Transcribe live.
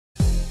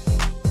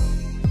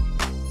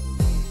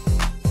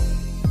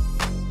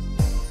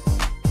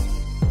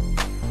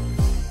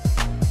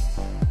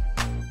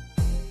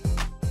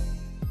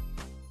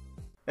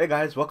Hey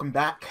guys, welcome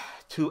back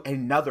to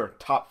another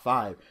top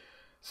 5.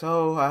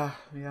 So,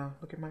 yeah,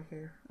 look at my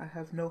hair. I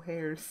have no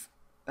hairs.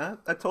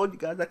 I told you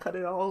guys I cut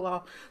it all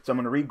off. So I'm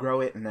gonna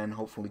regrow it and then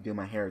hopefully do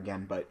my hair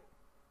again. But,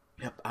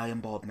 yep, I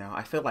am bald now.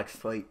 I feel like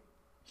Slate.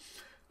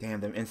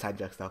 Damn, them inside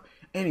jokes though.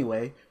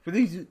 Anyway, for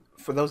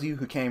those of you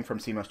who came from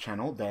CMO's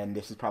channel, then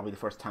this is probably the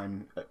first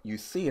time you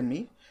seeing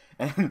me.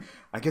 And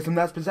I guess I'm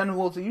not as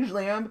presentable as I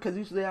usually am because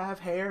usually I have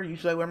hair,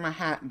 usually I wear my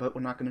hat, but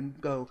we're not gonna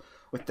go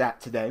with that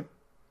today.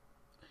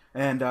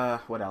 And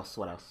what else?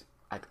 What else?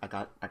 I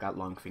got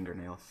long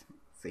fingernails.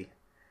 See,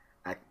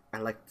 I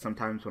like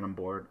sometimes when I'm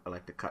bored, I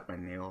like to cut my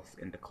nails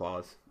into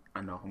claws.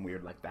 I know I'm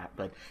weird like that,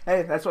 but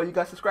hey, that's why you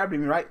guys subscribe to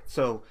me, right?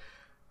 So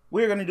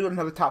we're gonna do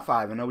another top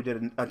 5. I know we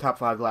did a top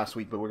 5 last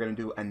week, but we're gonna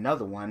do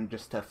another one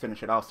just to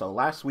finish it off. So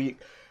last week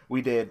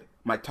we did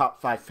my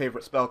top 5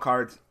 favorite spell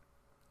cards.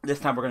 This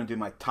time we're gonna do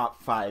my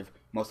top 5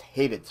 most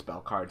hated spell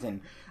cards,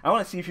 and I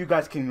want to see if you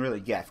guys can really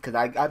guess, because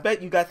I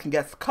bet you guys can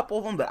guess a couple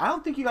of them, but I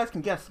don't think you guys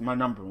can guess my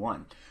number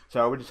 1.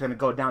 So we're just going to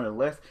go down the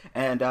list,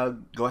 and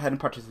go ahead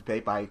and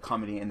participate by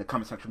commenting in the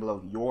comment section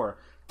below your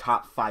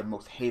top 5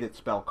 most hated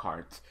spell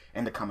cards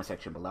in the comment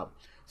section below.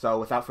 So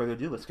without further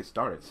ado, let's get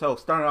started. So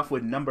starting off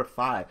with number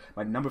 5,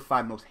 my number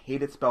 5 most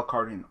hated spell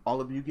card in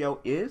all of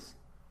Yu-Gi-Oh! Is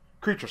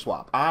Creature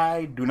Swap.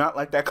 I do not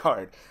like that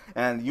card,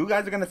 and you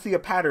guys are going to see a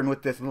pattern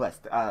with this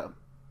list.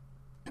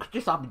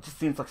 Just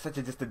seems like such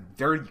a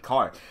dirty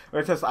card. Where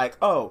it's just like,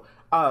 oh,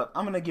 I'm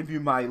gonna give you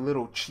my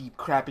little cheap,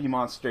 crappy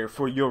monster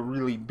for your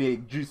really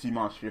big, juicy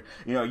monster.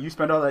 You know, you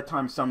spend all that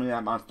time summoning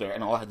that monster,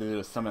 and all I have to do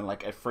is summon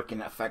like a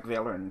freaking effect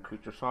veiler and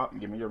creature swap and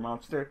give me your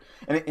monster,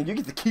 and you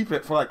get to keep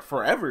it for like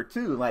forever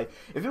too. Like,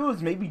 if it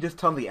was maybe just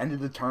till the end of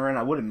the turn,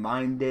 I wouldn't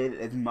mind it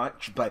as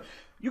much, but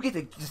you get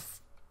to just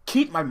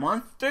keep my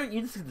monster.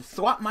 You just get to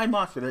swap my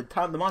monster,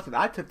 the monster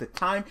that I took the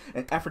time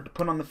and effort to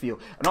put on the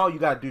field, and all you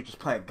gotta do is just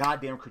play a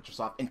goddamn creature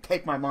swap and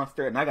take my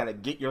monster, and I gotta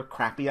get your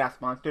crappy ass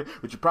monster,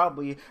 which you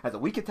probably has a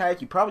weak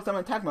attack. You probably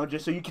summon attack mode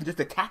just so you can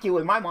just attack it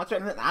with my monster,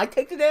 and then I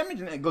take the damage,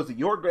 and then it goes to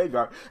your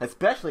graveyard.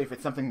 Especially if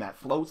it's something that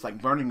floats,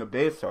 like Burning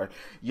Abyss or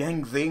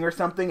Yang Zing or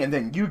something, and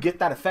then you get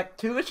that effect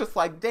too. It's just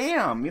like,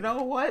 damn, you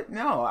know what?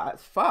 No,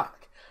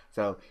 fuck.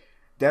 So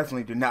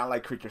definitely do not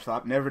like creature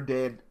swap. Never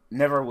did.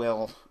 Never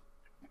will.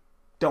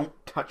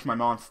 Don't touch my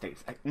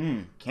monsters. I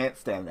can't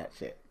stand that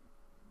shit.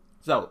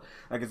 So,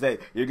 like I said,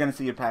 you're going to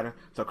see a pattern.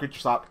 So,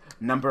 Creature Swap,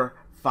 number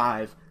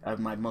 5 of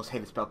my most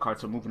hated spell card.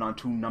 So, moving on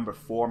to number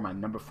 4. My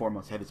number 4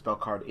 most hated spell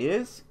card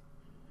is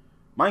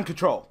Mind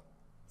Control.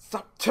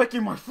 Stop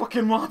taking my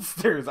fucking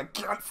monsters. I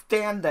can't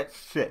stand that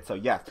shit. So,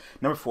 yes,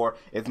 number 4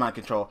 is Mind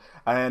Control.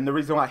 And the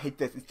reason why I hate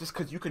this is just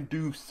because you can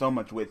do so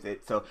much with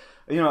it. So,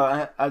 you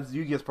know, as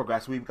Yu-Gi-Oh's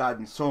progressed, we've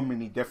gotten so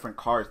many different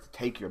cards to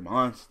take your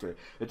monster.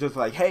 It's just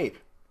like, hey,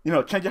 you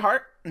know, change your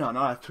heart? No,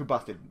 that's too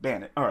busted.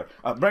 Ban it. Alright.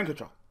 Brain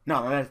control?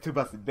 No, that's too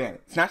busted. Ban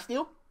it. Snatch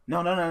steal?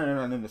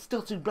 No.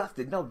 Still too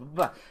busted. No, blah,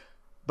 blah.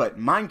 But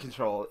mind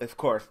control, of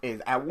course, is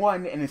at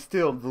 1 and is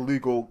still the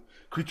legal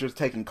creatures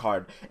taking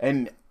card.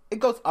 And it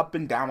goes up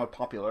and down with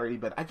popularity,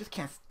 but I just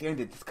can't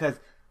stand it just because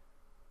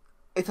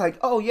it's like,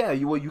 oh yeah,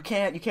 you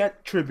can't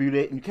tribute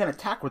it and you can't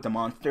attack with the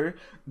monster,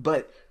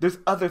 but there's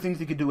other things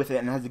you can do with it,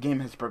 and as the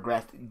game has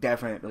progressed,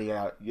 definitely,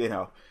 you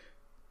know,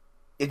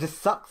 it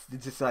just sucks.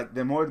 It's just like,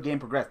 the more the game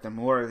progressed, the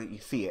more that you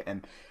see it.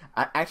 And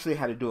I actually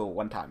had a duel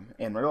one time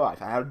in real life.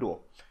 I had a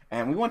duel,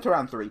 and we went to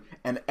round 3,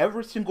 and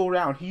every single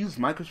round he used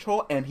mind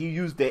control, and he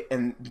used it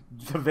in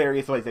the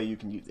various ways that you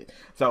can use it.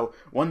 So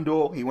one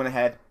duel, he went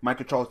ahead, mind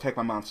control, take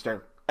my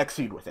monster,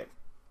 exceed with it.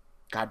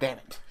 God damn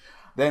it.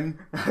 Then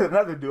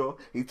another duel,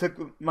 he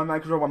took my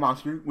mind control, my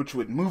monster, which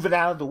would move it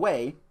out of the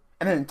way,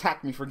 and then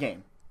attack me for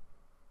game.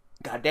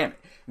 God damn it.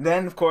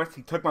 Then, of course,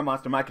 he took my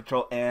monster, mind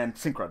control, and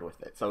synchroed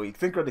with it. So he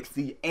synchroed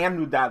Exceed and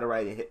knew that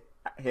already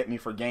hit me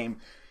for game.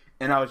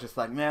 And I was just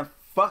like, man,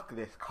 fuck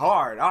this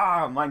card.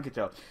 Mind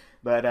control.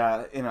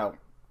 But, you know,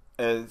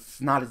 it's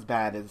not as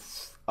bad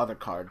as other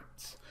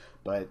cards.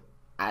 But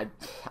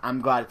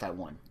I'm glad it's at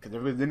 1. Because if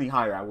it was any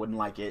higher, I wouldn't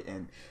like it.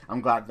 And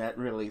I'm glad that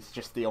really is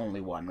just the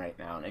only one right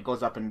now. And it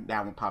goes up and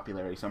down with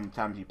popularity.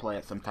 Sometimes you play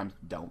it, sometimes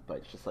you don't. But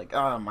it's just like,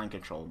 mind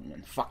control,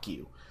 man. Fuck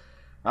you.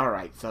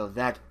 Alright, so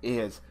that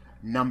is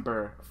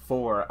number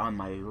 4 on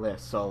my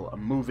list. So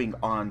moving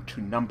on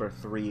to number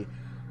 3,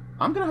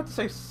 I'm gonna have to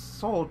say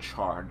Soul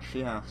Charge.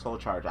 Yeah, Soul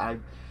Charge.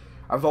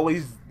 I've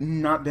always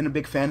not been a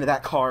big fan of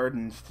that card,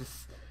 and it's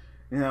just,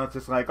 you know, it's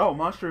just like, oh,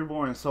 Monster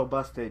Reborn is so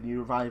busted, you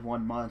revive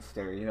one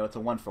monster, you know, it's a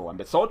 1-for-1.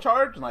 But Soul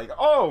Charge, like,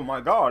 oh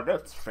my god,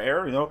 that's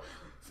fair, you know.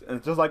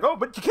 It's just like, oh,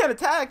 but you can't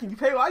attack and you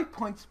pay life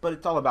points, but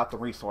it's all about the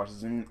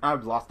resources. And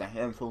I've lost a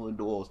handful of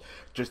duels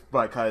just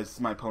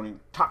because my opponent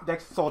top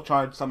decks Soul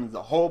Charge, summons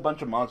a whole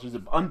bunch of monsters,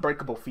 an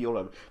unbreakable field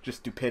of just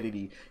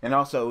stupidity. And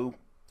also,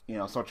 you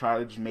know, Soul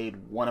Charge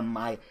made one of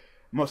my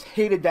most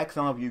hated decks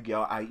on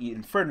Yu-Gi-Oh!, i.e.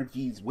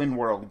 Infernity's Win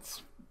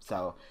Worlds.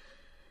 So,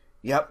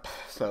 yep.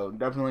 So,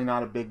 definitely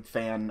not a big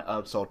fan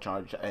of Soul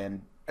Charge.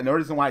 And and the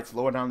reason why it's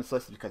lower down this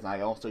list is because I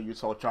also use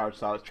Soul Charge,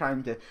 so I was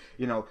trying to,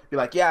 be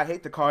like, yeah, I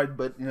hate the card,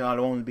 but, I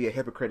don't want to be a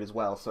hypocrite as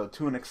well. So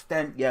to an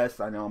extent, yes,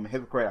 I know I'm a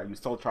hypocrite. I use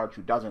Soul Charge,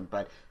 who doesn't,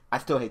 but I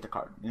still hate the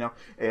card,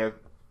 If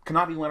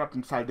Konami went up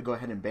and decided to go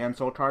ahead and ban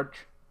Soul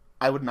Charge,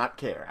 I would not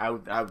care. I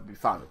would be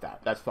fine with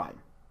that. That's fine.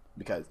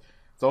 Because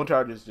Soul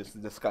Charge is just a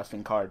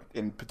disgusting card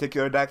in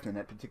particular decks, and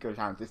at particular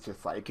times, it's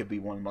just like, it could be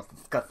one of the most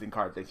disgusting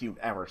cards that you've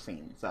ever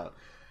seen. So,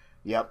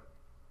 yep.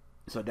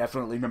 So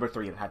definitely number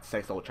 3, I had to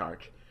say Soul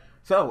Charge.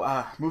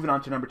 So, moving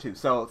on to number 2.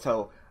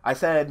 So I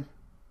said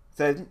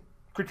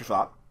Creature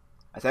Swap.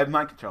 I said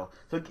Mind Control.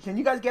 So can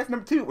you guys guess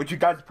number 2? Which you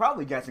guys are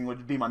probably guessing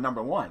would be my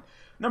number 1.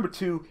 Number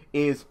 2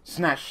 is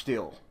Snatch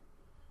Steal.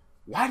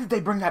 Why did they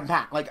bring that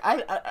back? Like,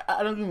 I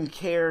don't even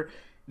care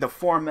the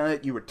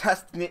format, you were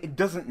testing it, it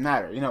doesn't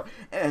matter,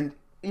 and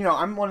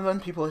I'm one of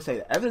those people who say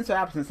that evidence of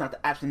absence is not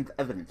the absence of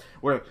evidence,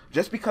 where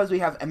just because we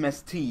have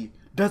MST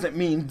doesn't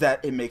mean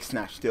that it makes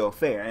Snatch Steal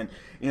fair. And,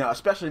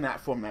 especially in that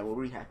format where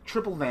we have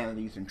triple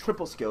vanities and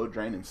triple skill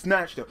drain and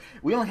Snatch Steal,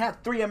 we only have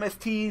 3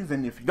 MSTs,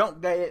 and if you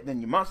don't get it, then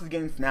your monster's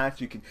getting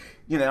snatched. You can,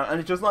 and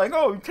it's just like,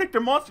 oh, you take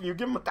their monster, you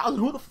give them 1,000,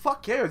 who the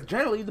fuck cares?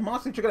 Generally, the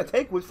monster that you're gonna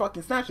take with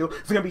fucking Snatch Steal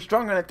is gonna be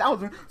stronger than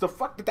 1,000, so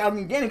fuck the 1,000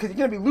 you're getting, because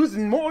you're gonna be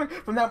losing more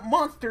from that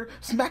monster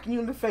smacking you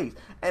in the face.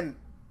 And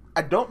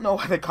I don't know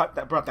why they brought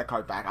that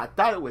card back. I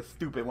thought it was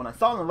stupid. When I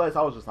saw it on the list,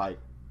 I was just like,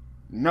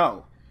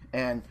 no.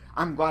 And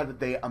I'm glad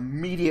that they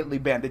immediately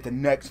banned it the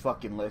next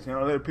fucking list.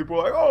 People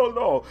are like, oh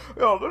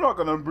no, they're not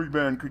gonna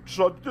re-ban Creature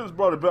Swap. Just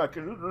brought it back.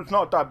 It's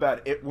not that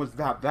bad. It was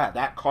that bad.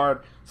 That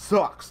card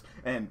sucks,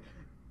 and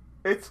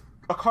it's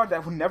a card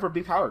that will never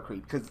be power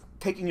creep, because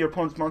taking your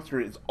opponent's monster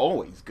is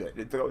always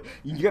good.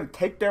 You're gonna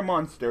take their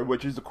monster,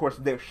 which is of course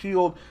their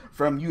shield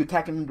from you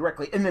attacking them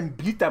directly, and then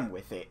beat them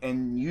with it,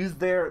 and use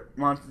their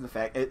monster's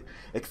effect.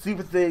 Exceed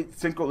with it,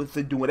 synchro with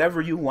it, do whatever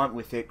you want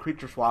with it.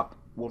 Creature Swap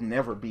will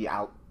never be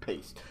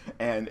outpaced,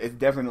 and it's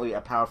definitely a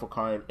powerful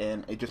card,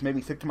 and it just made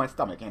me sick to my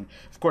stomach. And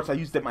of course I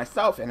used it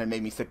myself, and it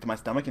made me sick to my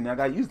stomach, and I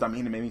got used on me,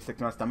 and it made me sick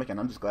to my stomach, and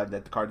I'm just glad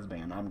that the card is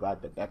banned. I'm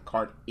glad that that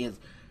card is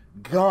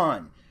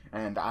gone,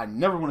 and I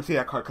never want to see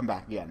that card come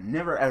back again.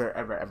 Never, ever,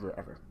 ever, ever,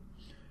 ever.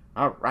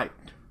 Alright,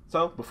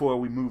 so before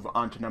we move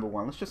on to number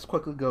 1, let's just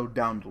quickly go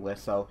down the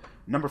list. So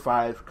number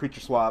 5,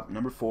 Creature Swap.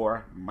 Number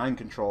 4, Mind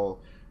Control.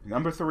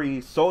 Number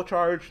 3, Soul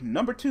Charge.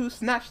 Number 2,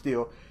 Snatch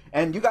Steal.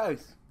 And you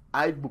guys,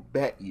 I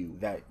bet you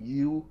that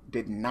you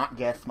did not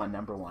guess my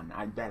number 1.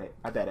 I bet it.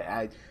 I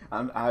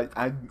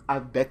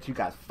bet you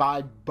guys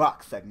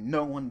 $5 that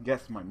no one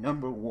guessed my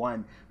number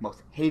 1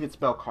 most hated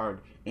spell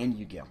card in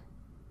Yu-Gi-Oh!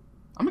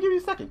 I'm gonna give you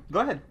a second. Go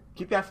ahead.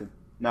 Keep guessing.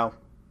 No,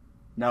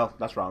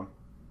 that's wrong.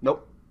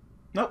 Nope.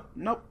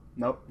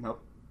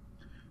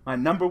 My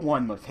number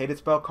 1 most hated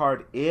spell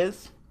card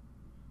is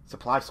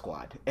Supply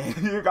Squad. And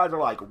you guys are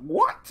like,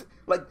 what?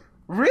 Like,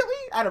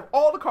 really? Out of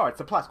all the cards,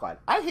 Supply Squad.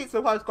 I hate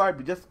Supply Squad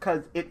but just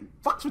because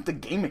it fucks with the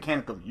game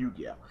mechanic of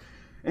Yu-Gi-Oh!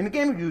 In the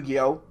game of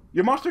Yu-Gi-Oh!,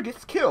 your monster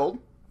gets killed,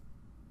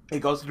 it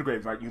goes to the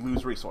graveyard, you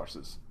lose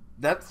resources.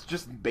 That's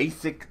just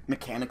basic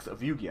mechanics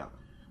of Yu-Gi-Oh!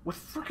 With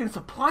freaking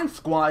Supply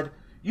Squad,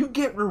 you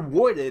get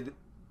rewarded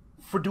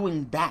for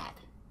doing bad.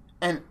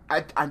 And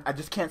I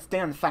just can't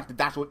stand the fact that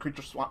that's what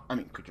Creature Swap, what am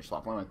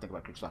I thinking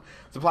about Creature Swap?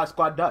 Supply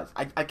Squad does.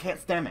 I can't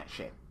stand that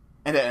shit.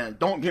 And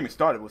don't get me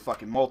started with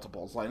fucking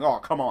multiples. Like, oh,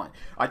 come on.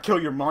 I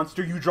kill your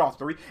monster, you draw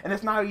 3. And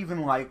it's not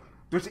even like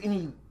there's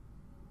any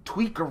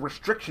tweak or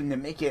restriction to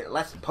make it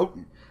less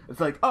potent. It's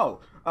like, oh,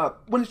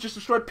 when it's just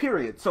destroyed,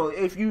 period. So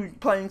if you're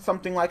playing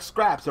something like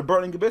Scraps or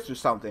Burning Abyss or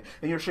something,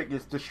 and your shit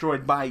gets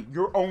destroyed by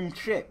your own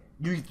shit,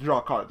 you get to draw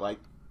a card. Like,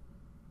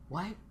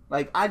 what?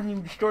 Like, I didn't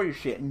even destroy your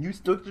shit, and you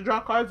still get to draw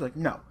cards? Like,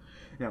 no.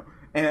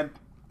 And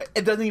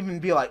it doesn't even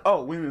be like,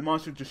 oh, when the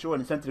monster's destroyed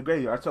and sent to the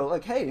graveyard, so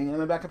like, hey,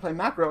 I'm back to play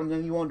macro, and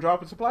then you won't draw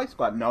up a Supply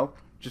Squad. No,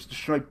 just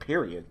destroyed,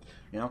 period.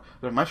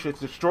 My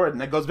shit's destroyed,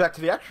 and it goes back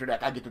to the extra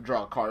deck, I get to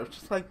draw a card. It's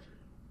just like,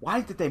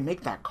 why did they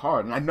make that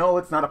card? And I know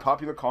it's not a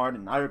popular card,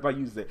 and not everybody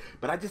uses it,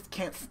 but I just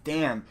can't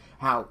stand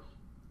how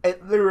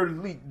it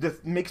literally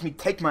just makes me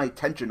take my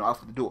attention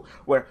off of the duel,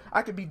 where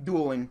I could be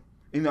dueling.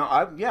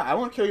 I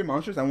want to kill your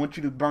monsters. I want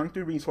you to burn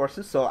through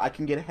resources so I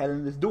can get ahead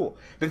in this duel.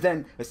 But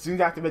then, as soon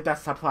as I activate that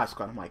Supply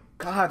Squad, I'm like,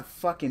 God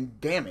fucking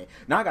damn it.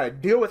 Now I gotta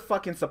deal with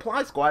fucking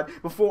Supply Squad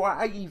before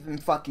I even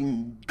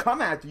fucking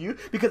come after you,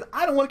 because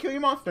I don't want to kill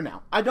your monster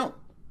now. I don't.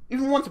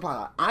 Even one Supply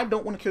Squad, I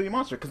don't want to kill your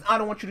monster, because I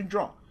don't want you to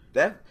draw.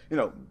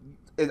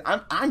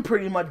 I'm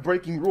pretty much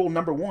breaking rule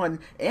number 1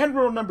 and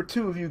rule number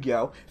 2 of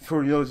Yu-Gi-Oh!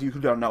 For those of you who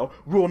don't know,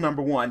 rule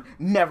number 1,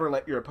 never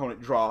let your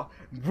opponent draw.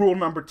 Rule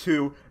number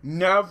 2,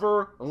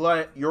 never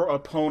let your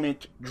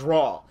opponent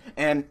draw.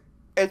 And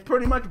it's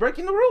pretty much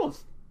breaking the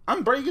rules.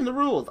 I'm breaking the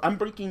rules. I'm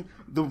breaking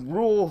the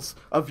rules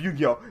of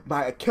Yu-Gi-Oh!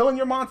 By killing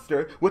your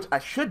monster, which I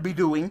should be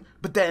doing,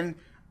 but then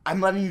I'm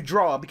letting you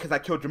draw because I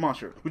killed your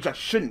monster, which I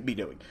shouldn't be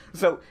doing.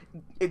 So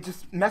it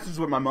just messes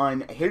with my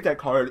mind. I hate that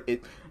card.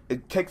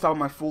 It takes all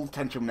my full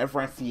attention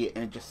whenever I see it,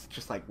 and it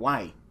just like,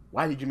 why?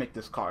 Why did you make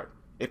this card?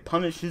 It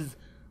punishes.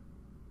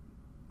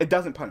 It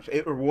doesn't punish.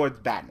 It rewards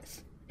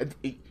badness.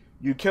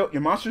 You kill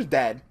your monster's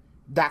dead.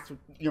 that's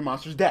your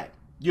monster's dead.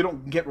 You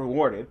don't get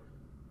rewarded.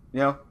 You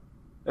know,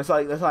 it's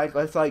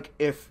like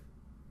if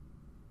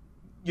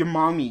your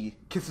mommy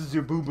kisses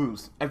your boo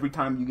boos every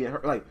time you get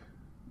hurt. Like,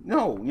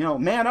 no,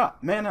 man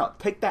up,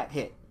 take that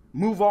hit,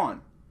 move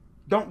on.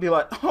 Don't be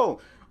like, oh,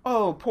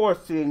 poor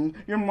thing,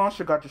 your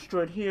monster got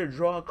destroyed. Here,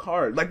 draw a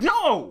card. Like,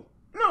 no.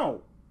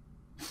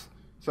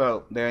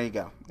 So there you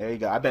go.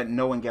 I bet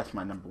no one guessed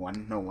my number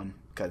one. No one,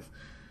 because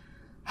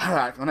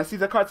when I see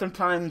the card,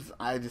 sometimes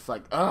I just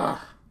like, ugh.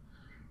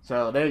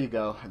 So there you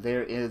go.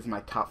 There is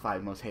my top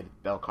 5 most hated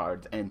spell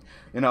cards, and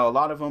a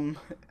lot of them.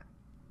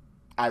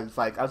 I was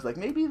like,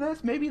 maybe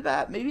this, maybe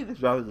that, maybe this.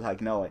 But I was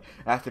like, no, it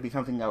has to be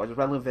something that was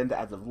relevant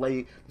as of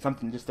late,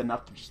 something just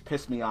enough to just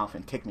piss me off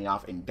and tick me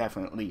off, and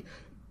definitely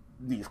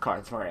these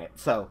cards were it.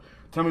 So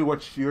tell me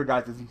what your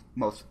guys'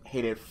 most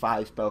hated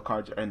 5 spell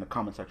cards are in the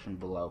comment section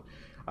below.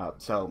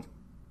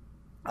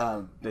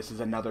 This is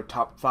another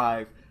top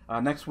 5.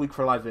 Next week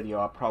for live video,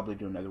 I'll probably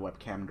do another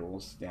Webcam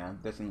Duels. Yeah,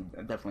 this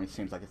definitely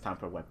seems like it's time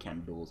for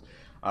Webcam Duels.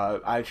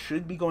 I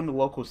should be going to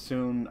locals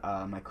soon.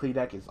 My Klee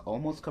deck is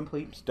almost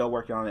complete. Still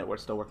working on it. We're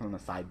still working on the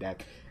side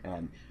deck.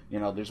 And,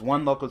 there's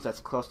one locals that's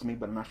close to me,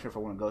 but I'm not sure if I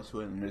want to go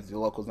to it. And there's the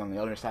locals on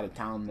the other side of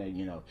town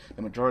that,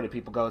 the majority of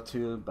people go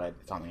to, but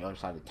it's on the other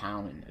side of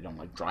town, and I don't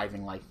like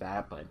driving like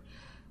that. But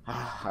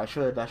I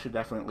should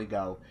definitely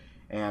go.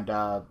 And,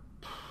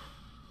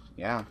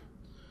 yeah.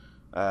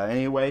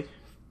 Anyway,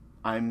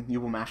 I'm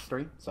Yubel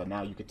Mastery, so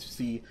now you get to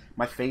see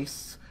my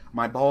face,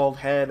 my bald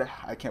head.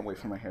 I can't wait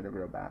for my hair to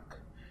grow back.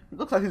 It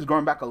looks like it's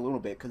growing back a little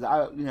bit, because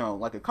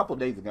like a couple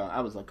days ago,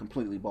 I was like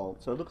completely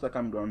bald. So it looks like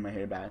I'm growing my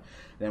hair back.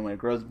 Then when it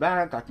grows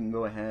back, I can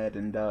go ahead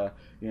and,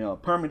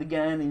 perm it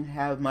again and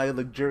have my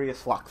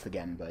luxurious locks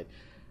again. But,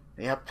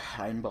 yep,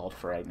 I'm bald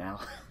for right now.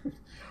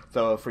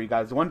 So for you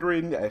guys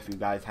wondering, if you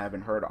guys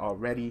haven't heard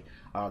already,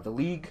 the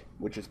League,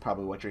 which is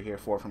probably what you're here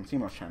for from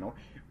Simo's channel,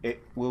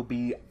 it will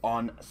be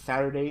on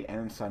Saturday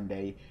and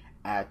Sunday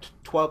at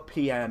 12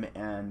 p.m.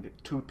 and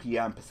 2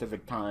 p.m.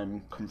 Pacific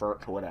time,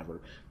 convert to whatever.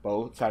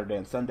 Both Saturday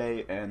and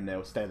Sunday, and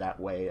they'll stay that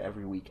way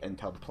every week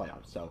until the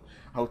playoffs. So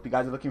I hope you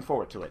guys are looking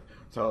forward to it.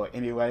 So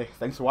anyway,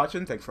 thanks for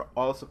watching. Thanks for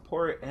all the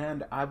support,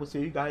 and I will see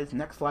you guys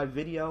next live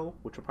video,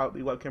 which will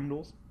probably be Webcam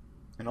Duels.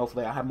 And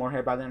hopefully I'll have more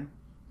hair by then.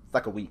 It's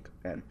like a week,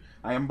 and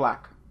I am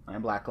black. A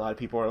lot of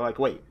people are like,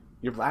 wait,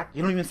 you're black?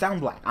 You don't even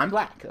sound black. I'm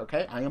black,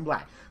 okay? I am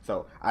black.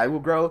 So I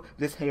will grow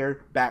this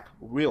hair back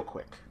real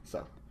quick.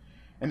 So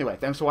anyway,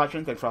 thanks for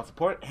watching. Thanks for all the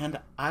support. And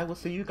I will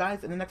see you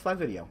guys in the next live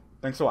video.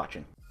 Thanks for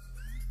watching.